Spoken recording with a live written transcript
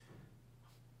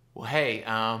Well, hey,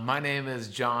 my name is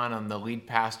John. I'm the lead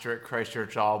pastor at Christ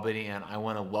Church Albany, and I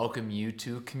want to welcome you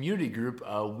to Community Group,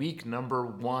 week number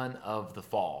 1 of the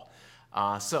fall.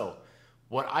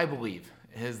 What I believe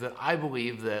is that I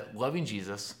believe that loving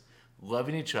Jesus,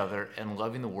 loving each other, and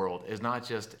loving the world is not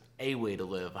just a way to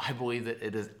live. I believe that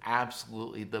it is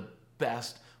absolutely the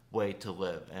best way to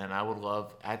live. And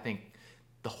I think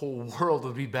the whole world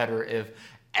would be better if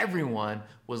everyone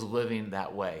was living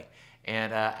that way.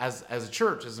 And as a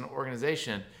church, as an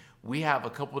organization, we have a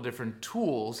couple of different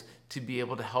tools to be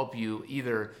able to help you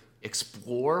either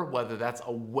explore whether that's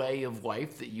a way of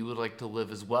life that you would like to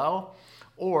live as well,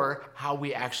 or how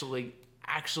we actually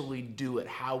do it,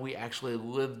 how we actually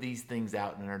live these things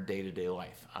out in our day-to-day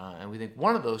life. And we think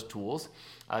one of those tools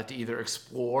to either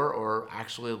explore or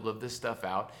actually live this stuff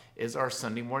out is our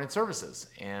Sunday morning services.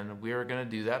 And we are going to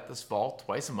do that this fall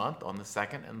twice a month on the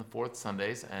second and the fourth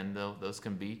Sundays, and those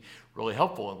can be really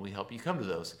helpful, and we help you come to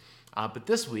those. But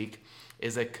this week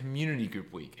is a community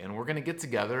group week, and we're going to get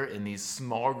together in these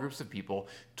small groups of people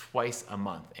twice a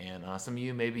month. And some of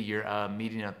you, maybe you're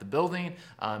meeting at the building,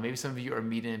 maybe some of you are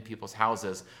meeting in people's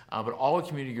houses. But all a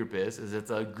community group is it's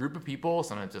a group of people,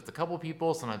 sometimes it's a couple of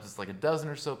people, sometimes it's like a dozen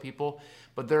or so people,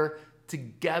 but they're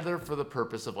together for the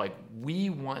purpose of we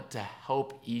want to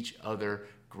help each other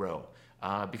grow.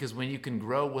 Because when you can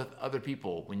grow with other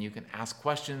people, when you can ask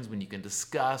questions, when you can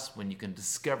discuss, when you can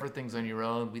discover things on your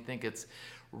own, we think it's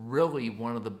really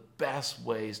one of the best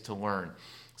ways to learn.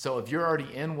 So if you're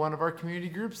already in one of our community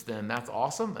groups, then that's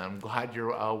awesome. I'm glad you're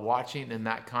watching in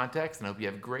that context, and I hope you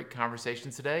have great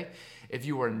conversations today. If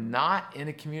you are not in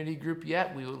a community group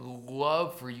yet, we would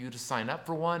love for you to sign up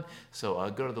for one. So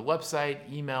go to the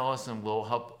website, email us, and we'll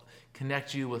help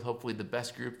connect you with hopefully the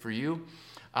best group for you.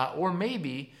 Or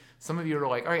maybe some of you are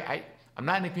like, all right, I'm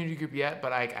not in a community group yet,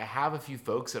 but I have a few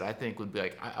folks that I think would be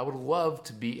like, I would love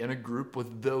to be in a group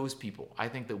with those people. I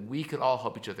think that we could all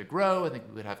help each other grow. I think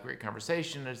we would have great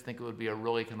conversation. I just think it would be a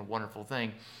really kind of wonderful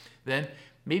thing. Then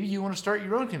maybe you want to start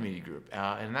your own community group.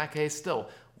 And in that case, still,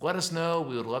 let us know.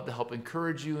 We would love to help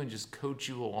encourage you and just coach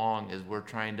you along as we're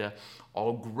trying to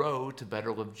all grow to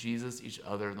better love Jesus, each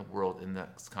other, and the world in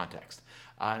this context.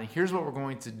 And here's what we're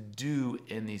going to do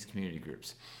in these community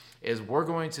groups. Is we're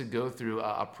going to go through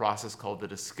a process called the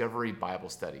Discovery Bible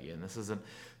Study. And this isn't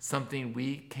something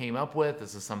we came up with.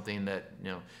 This is something that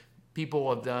people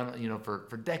have done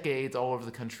for decades all over the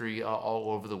country,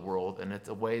 all over the world. And it's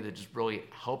a way that just really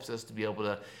helps us to be able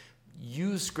to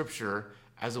use Scripture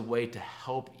as a way to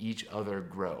help each other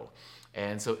grow.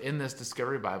 And so in this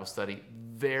Discovery Bible Study,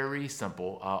 very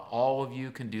simple. All of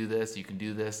you can do this. You can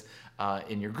do this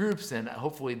in your groups, and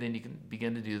hopefully then you can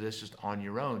begin to do this just on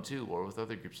your own too, or with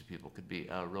other groups of people. Could be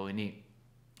really neat.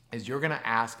 Is you're going to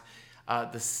ask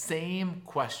the same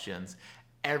questions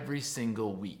every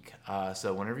single week.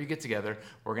 So whenever you get together,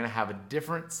 we're going to have a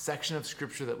different section of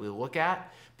Scripture that we look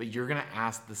at, but you're going to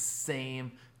ask the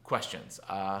same questions.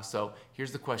 So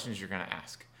here's the questions you're going to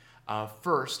ask.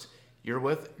 First, you're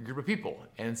with a group of people.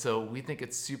 And so we think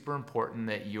it's super important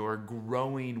that you're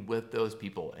growing with those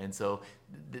people. And so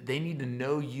they need to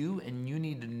know you and you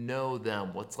need to know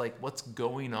them. What's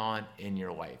going on in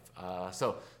your life.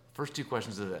 So first two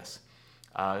questions are this.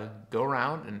 Go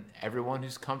around and everyone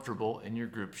who's comfortable in your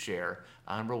group share.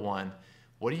 Number one,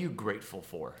 what are you grateful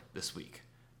for this week?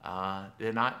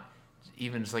 They're not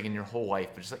even just like in your whole life,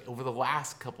 but just like over the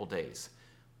last couple days.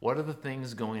 What are the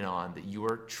things going on that you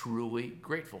are truly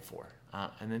grateful for?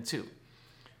 And then two,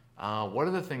 what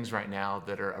are the things right now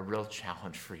that are a real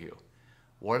challenge for you?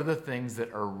 What are the things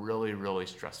that are really, really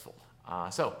stressful?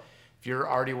 So if you're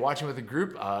already watching with a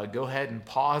group, go ahead and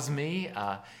pause me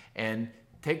and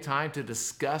take time to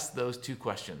discuss those two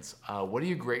questions. What are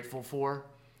you grateful for?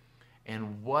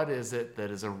 And what is it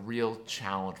that is a real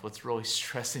challenge? What's really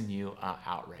stressing you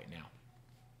out right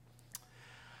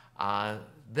now?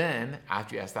 Then,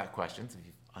 after you ask that question, so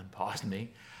you've unpaused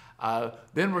me,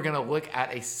 then we're going to look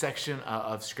at a section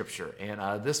of Scripture.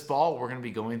 And this fall, we're going to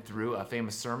be going through a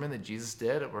famous sermon that Jesus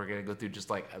did. We're going to go through just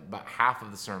like about half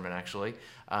of the sermon, actually.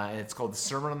 And it's called the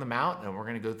Sermon on the Mount, and we're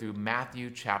going to go through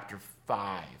Matthew chapter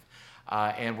 5.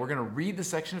 And we're going to read the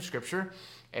section of Scripture.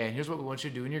 And here's what we want you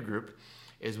to do in your group,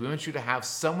 is we want you to have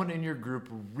someone in your group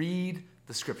read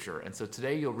the Scripture. And so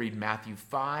today you'll read Matthew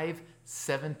 5,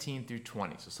 17 through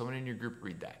 20. So someone in your group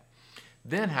read that.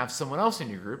 Then have someone else in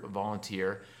your group, a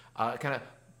volunteer, kind of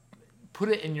put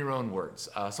it in your own words.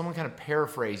 Someone kind of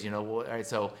paraphrase, all right,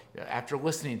 so after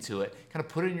listening to it, kind of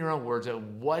put it in your own words.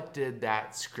 What did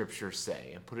that Scripture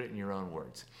say? And put it in your own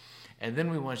words. And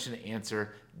then we want you to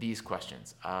answer these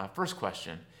questions. First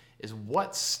question is,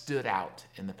 what stood out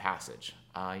in the passage?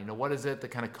 What is it that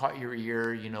kind of caught your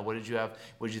ear? What did you have?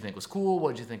 What did you think was cool?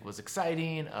 What did you think was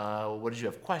exciting? What did you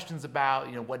have questions about?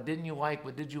 What didn't you like?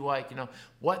 What did you like?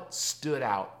 What stood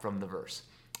out from the verse?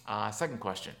 Second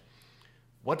question,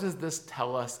 what does this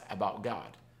tell us about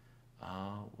God?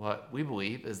 What we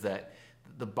believe is that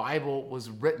the Bible was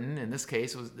written, in this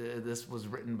case, this was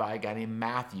written by a guy named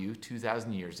Matthew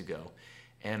 2,000 years ago.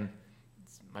 And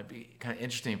this might be kind of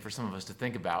interesting for some of us to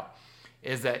think about,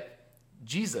 is that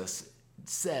Jesus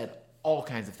said all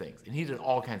kinds of things, and he did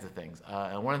all kinds of things.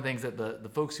 And one of the things that the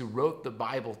folks who wrote the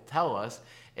Bible tell us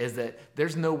is that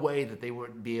there's no way that they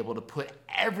would be able to put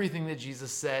everything that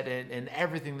Jesus said and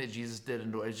everything that Jesus did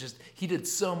into it. It's just, he did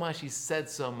so much, he said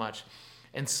so much.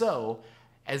 And so,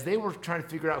 as they were trying to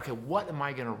figure out, okay, what am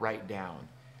I going to write down?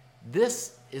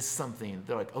 This is something,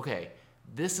 they're like, okay,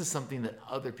 this is something that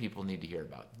other people need to hear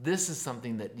about. This is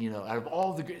something that, out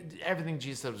of everything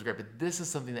Jesus said was great, but this is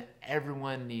something that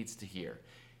everyone needs to hear.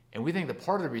 And we think that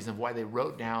part of the reason why they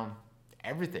wrote down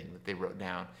everything that they wrote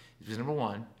down is because, number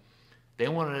one, they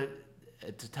wanted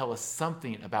to tell us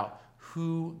something about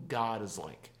who God is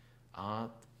like.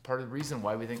 Part of the reason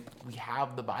why we think we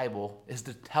have the Bible is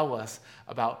to tell us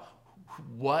about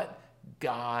what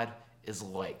God is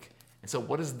like. And so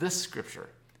what does this scripture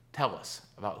tell us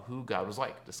about who God was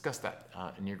like? Discuss that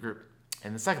in your group.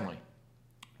 And then secondly,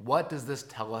 what does this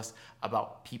tell us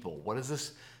about people? What does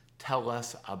this tell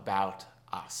us about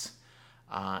us?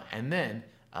 And then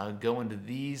go into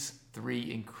these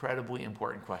three incredibly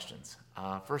important questions.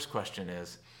 First question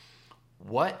is,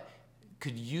 what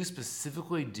could you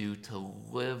specifically do to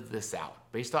live this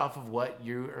out? Based off of what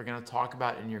you are going to talk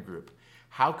about in your group,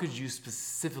 how could you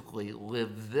specifically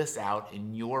live this out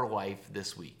in your life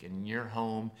this week, in your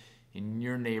home, in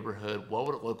your neighborhood? What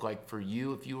would it look like for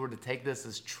you if you were to take this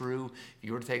as true? If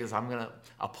you were to take this, I'm going to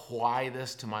apply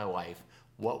this to my life.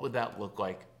 What would that look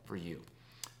like for you?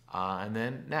 And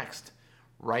then next,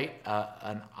 write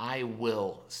an I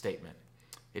will statement.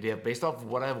 Based off of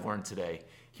what I've learned today,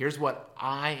 here's what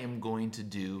I am going to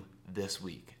do this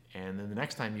week. And then the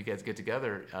next time you guys get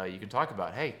together, you can talk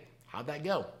about, hey, how'd that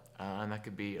go? And that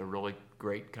could be a really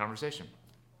great conversation.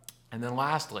 And then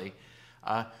lastly,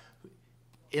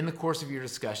 in the course of your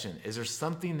discussion, is there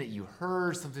something that you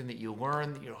heard, something that you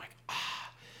learned that you're like,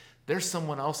 there's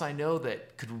someone else I know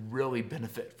that could really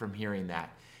benefit from hearing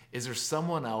that? Is there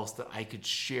someone else that I could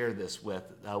share this with,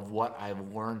 what I've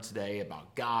learned today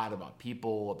about God, about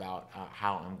people, about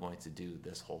how I'm going to do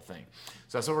this whole thing?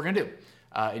 So that's what we're going to do.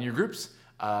 In your groups,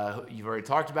 you've already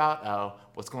talked about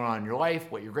what's going on in your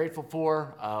life, what you're grateful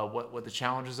for, what the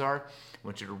challenges are. I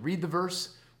want you to read the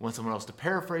verse. I want someone else to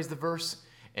paraphrase the verse.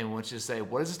 And I want you to say,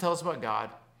 what does this tell us about God?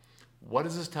 What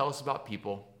does this tell us about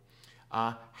people?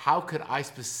 How could I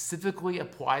specifically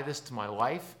apply this to my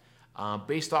life?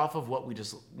 Based off of what we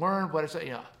just learned,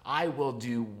 I will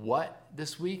do what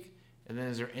this week? And then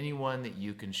is there anyone that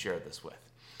you can share this with?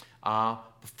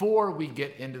 Before we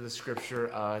get into the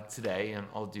scripture today, and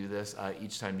I'll do this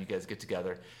each time you guys get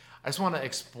together, I just want to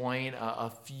explain a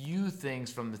few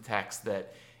things from the text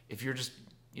that if you're just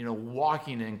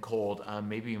walking in cold,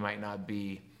 maybe you might not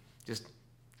be just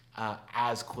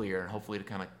as clear, and hopefully to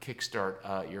kind of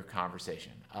kickstart your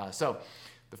conversation. So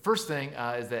the first thing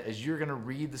is that as you're going to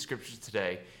read the scriptures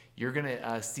today, you're going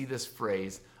to see this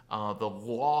phrase, the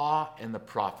law and the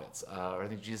prophets. Or I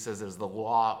think Jesus says there's the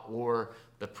law or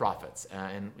the prophets.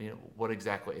 And what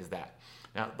exactly is that?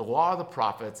 Now, the law of the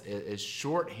prophets is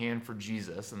shorthand for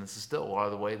Jesus, and this is still a lot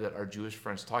of the way that our Jewish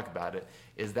friends talk about it,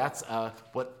 is that's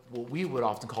what we would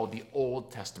often call the Old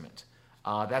Testament.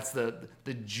 That's the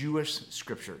Jewish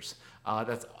scriptures.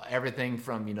 That's everything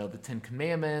from, the Ten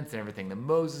Commandments and everything that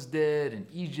Moses did in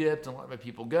Egypt and let my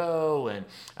people go, and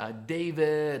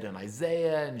David and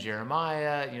Isaiah and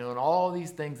Jeremiah, and all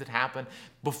these things that happened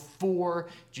before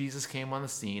Jesus came on the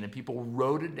scene, and people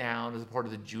wrote it down as a part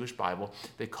of the Jewish Bible.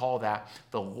 They call that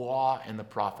the law and the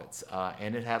prophets.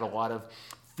 And it had a lot of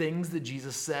things that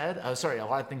Jesus said, a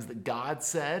lot of things that God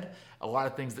said, a lot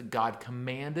of things that God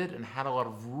commanded, and had a lot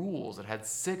of rules. It had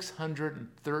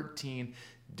 613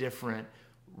 different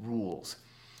rules.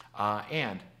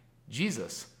 And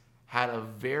Jesus had a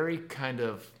very kind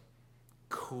of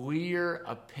clear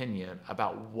opinion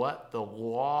about what the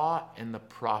law and the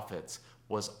prophets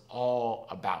was all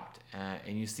about.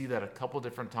 And you see that a couple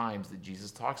different times that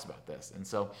Jesus talks about this. And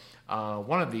so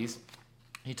one of these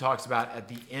he talks about at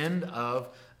the end of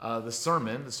the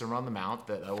Sermon on the Mount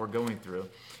that we're going through.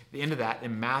 At the end of that,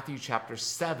 in Matthew chapter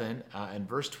 7 and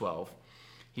verse 12,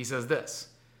 he says this,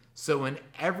 "So in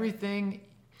everything,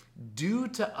 do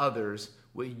to others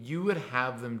what you would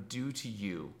have them do to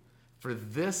you, for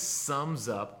this sums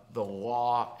up the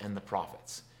law and the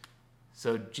prophets."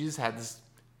 So Jesus had this,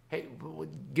 hey,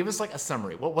 give us like a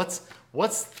summary. What's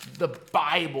the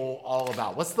Bible all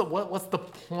about? What's the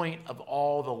point of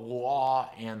all the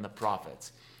law and the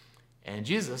prophets? And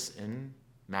Jesus in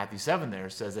Matthew 7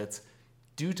 there says it's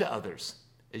do to others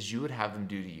as you would have them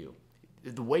do to you.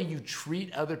 The way you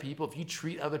treat other people, if you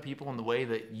treat other people in the way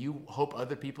that you hope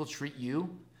other people treat you,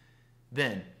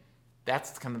 then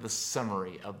that's kind of the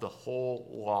summary of the whole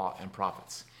law and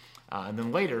prophets. And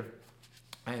then later,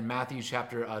 in Matthew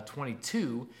chapter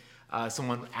 22,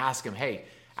 someone asked him, hey,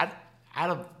 out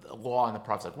of the law and the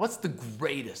prophets, like, what's the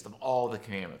greatest of all the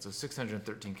commandments, those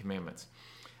 613 commandments?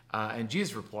 And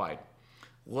Jesus replied,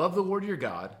 love the Lord your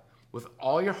God with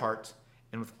all your heart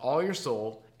and with all your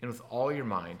soul and with all your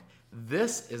mind.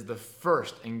 This is the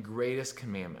first and greatest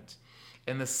commandment.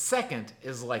 And the second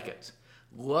is like it.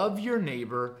 Love your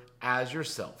neighbor as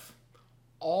yourself.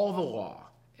 All the law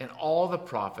and all the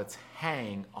prophets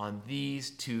hang on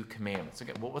these two commandments.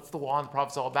 Okay, well, what's the law and the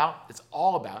prophets all about? It's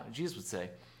all about, Jesus would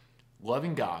say,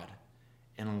 loving God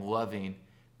and loving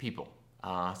people.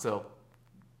 So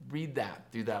read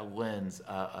that through that lens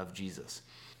of Jesus.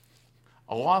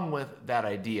 Along with that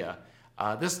idea,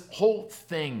 this whole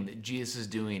thing that Jesus is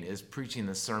doing is preaching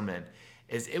the sermon.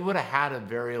 It would have had a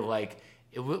very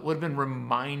it would have been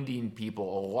reminding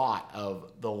people a lot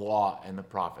of the law and the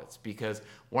prophets, because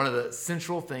one of the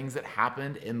central things that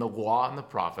happened in the law and the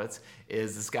prophets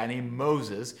is this guy named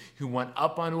Moses who went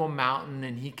up onto a mountain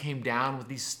and he came down with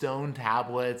these stone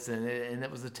tablets and it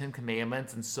was the 10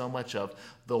 Commandments and so much of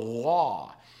the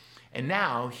law. And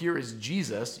now here is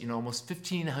Jesus, almost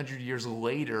 1,500 years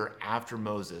later after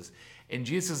Moses. And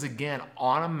Jesus is again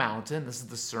on a mountain. This is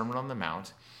the Sermon on the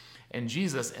Mount. And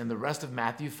Jesus and the rest of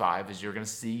Matthew 5, as you're going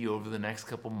to see over the next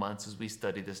couple months as we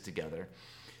study this together,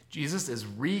 Jesus is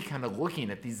kind of looking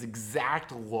at these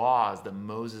exact laws that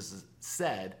Moses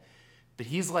said, but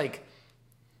he's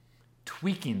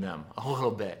tweaking them a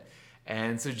little bit.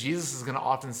 And so Jesus is going to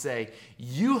often say,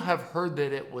 you have heard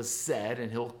that it was said, and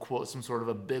he'll quote some sort of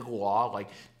a big law like,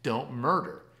 don't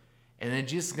murder. And then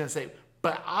Jesus is going to say,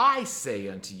 but I say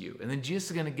unto you. And then Jesus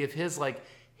is going to give his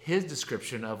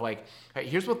description of hey,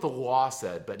 here's what the law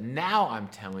said, but now I'm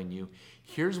telling you,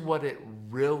 here's what it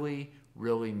really,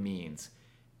 really means.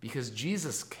 Because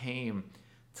Jesus came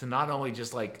to not only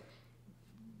just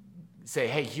say,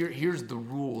 hey, here's the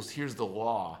rules, here's the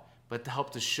law, but to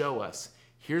help to show us,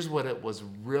 here's what it was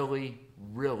really,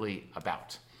 really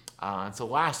about. And so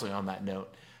lastly, on that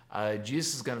note,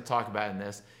 Jesus is going to talk about in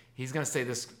this, he's going to say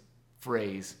this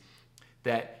phrase,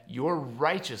 that your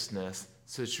righteousness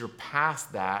should surpass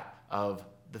that of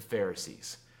the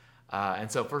Pharisees.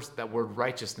 And so first, that word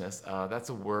righteousness, that's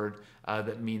a word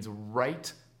that means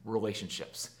right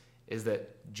relationships, is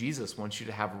that Jesus wants you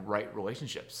to have right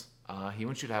relationships. He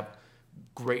wants you to have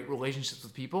great relationships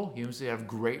with people. He wants you to have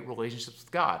great relationships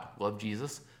with God. Love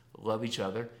Jesus, love each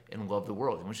other, and love the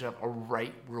world. He wants you to have a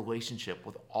right relationship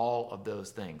with all of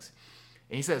those things.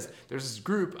 And he says there's this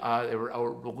group, they were a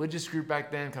religious group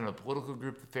back then, kind of a political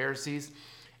group, the Pharisees,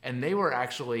 and they were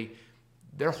actually,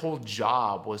 their whole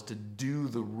job was to do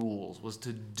the rules, was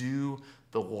to do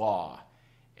the law.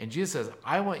 And Jesus says,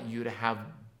 I want you to have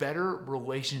better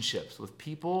relationships with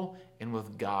people and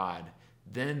with God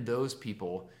than those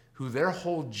people who their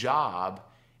whole job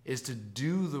is to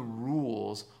do the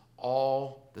rules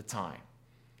all the time.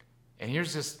 And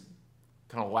here's just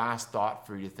kind of last thought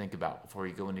for you to think about before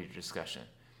you go into your discussion.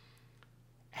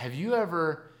 Have you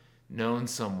ever known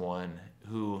someone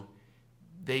who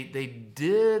they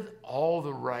did all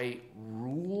the right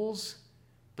rules,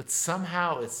 but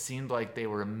somehow it seemed like they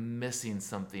were missing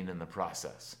something in the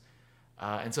process?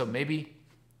 And so maybe,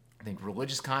 I think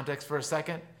religious context for a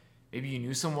second, maybe you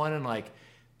knew someone and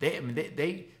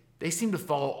they seemed to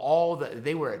follow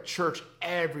they were at church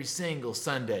every single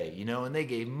Sunday, and they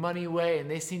gave money away and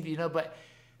they seemed to, but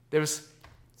there was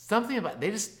something about,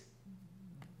 they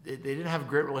didn't have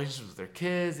great relationships with their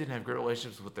kids, they didn't have great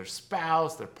relationships with their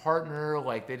spouse, their partner,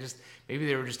 maybe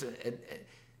they were just,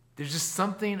 there's just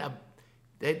something,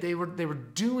 they were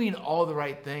doing all the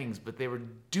right things, but they were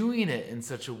doing it in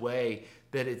such a way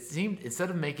that it seemed, instead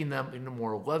of making them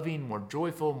more loving, more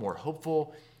joyful, more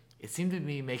hopeful, it seemed to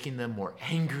be making them more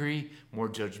angry, more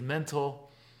judgmental,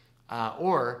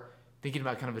 or thinking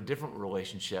about kind of a different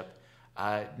relationship.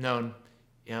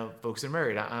 Folks are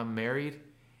married. I'm married,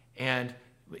 and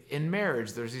in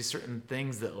marriage, there's these certain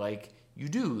things that you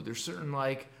do. There's certain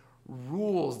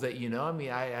rules that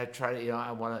I try to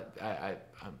I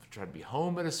try to be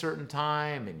home at a certain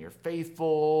time, and you're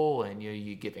faithful, and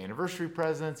you give anniversary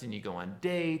presents, and you go on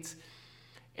dates,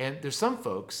 and there's some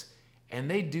folks. And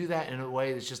they do that in a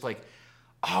way that's just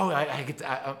I get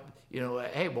to,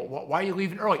 hey, why are you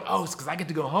leaving early? Oh, it's because I get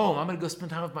to go home. I'm going to go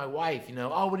spend time with my wife.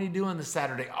 Oh, what are you doing this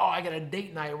Saturday? Oh, I got a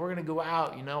date night. We're going to go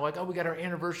out. Oh, we got our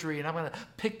anniversary and I'm going to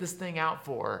pick this thing out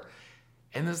for her.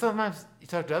 And then sometimes you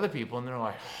talk to other people and they're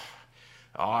like,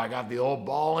 oh, I got the old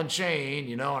ball and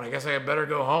chain, and I guess I better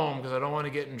go home because I don't want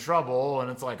to get in trouble. And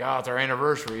it's like, oh, it's our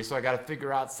anniversary, so I got to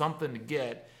figure out something to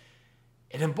get.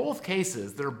 And in both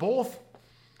cases, they're both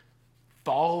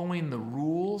following the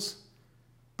rules,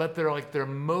 but their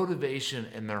motivation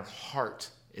and their heart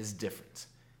is different.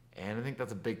 And I think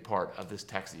that's a big part of this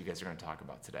text that you guys are going to talk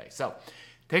about today. So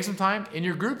take some time in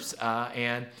your groups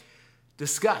and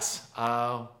discuss.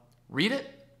 Read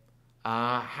it.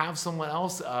 Have someone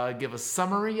else give a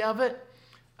summary of it.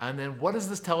 And then what does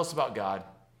this tell us about God?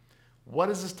 What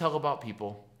does this tell about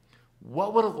people?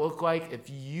 What would it look like if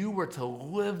you were to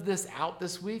live this out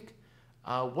this week?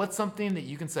 What's something that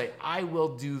you can say, I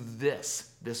will do this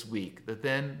week, that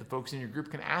then the folks in your group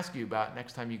can ask you about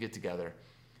next time you get together?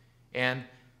 And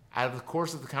out of the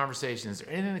course of the conversation, is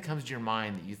there anything that comes to your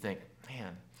mind that you think,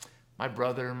 man, my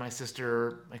brother, my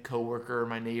sister, my coworker,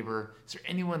 my neighbor, is there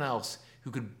anyone else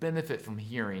who could benefit from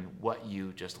hearing what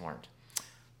you just learned?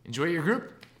 Enjoy your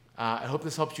group. I hope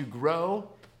this helps you grow,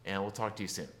 and we'll talk to you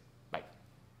soon.